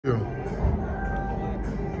Yeah.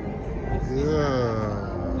 Yeah.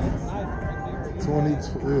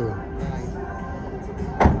 22. Yeah.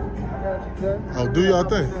 Oh, do y'all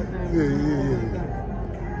think? Yeah.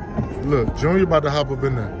 Look, Junior about to hop up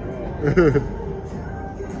in there.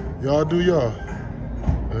 Y'all do y'all.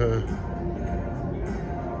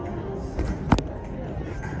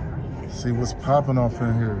 See what's popping off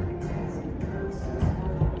in here.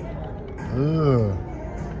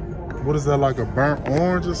 What is that, like a burnt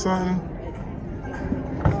orange or something?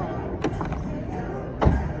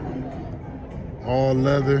 All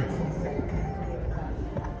leather.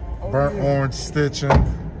 Burnt orange stitching.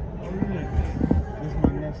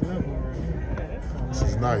 This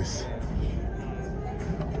is nice.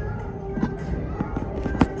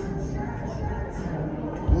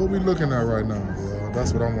 What are we looking at right now, bro?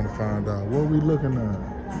 That's what I want to find out. What are we looking at?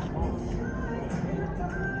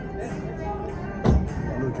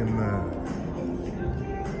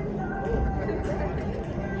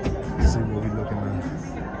 Let's see what we looking at.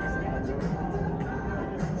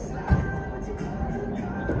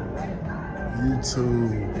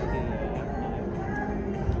 YouTube.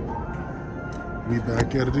 We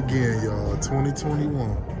back at it again, y'all.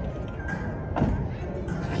 2021.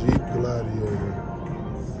 Jeep Gladiator.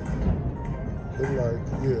 Look like,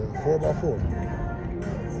 yeah, 4x4.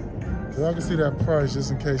 So y'all can see that price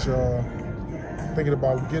just in case y'all thinking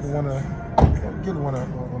about getting one of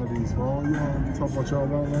these, bro. You know, I'm talking about y'all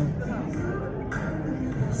Wrangler.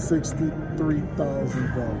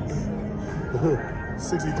 $63,000.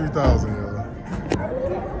 $63,000, y'all.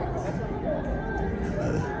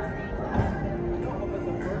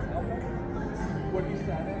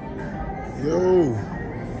 Yo,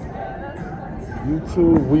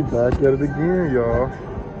 YouTube, we back at it again, y'all.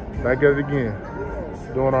 Back at it again.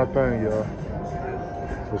 Doing our thing, y'all.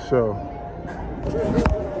 For sure.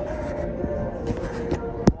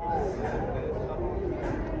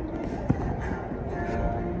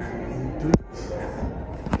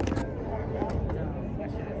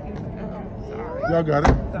 Y'all got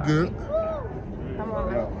it. Good.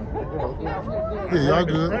 Yeah, y'all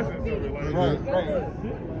good. Y'all good.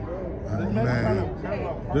 Oh, man,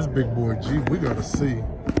 this big boy Jeep, we gotta see.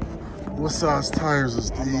 What size tires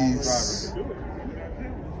is these?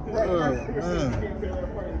 Oh, man.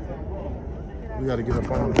 We gotta get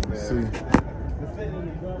up on it and see.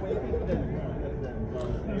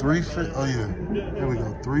 350, oh yeah. Here we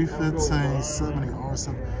go. 315, 70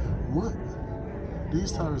 R7. What?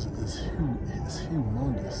 These tires is huge. It's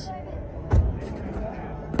humongous.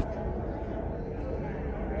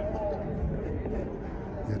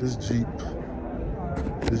 Yeah, this Jeep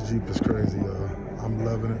is crazy, y'all. I'm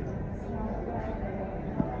loving it.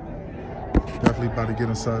 Definitely about to get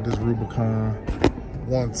inside this Rubicon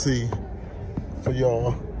 1T for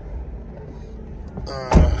y'all.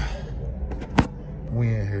 We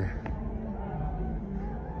in here.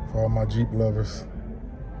 For all my Jeep lovers.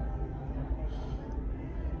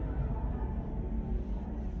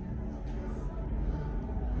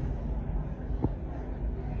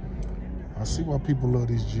 I see why people love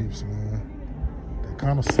these Jeeps, man. They're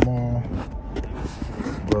kind of small,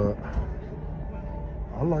 but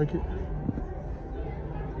I like it.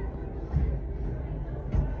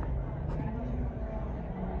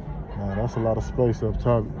 Man, that's a lot of space up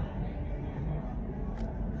top.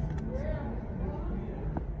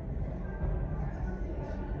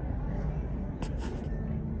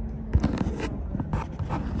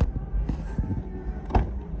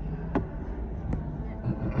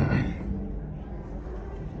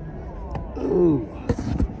 Ooh.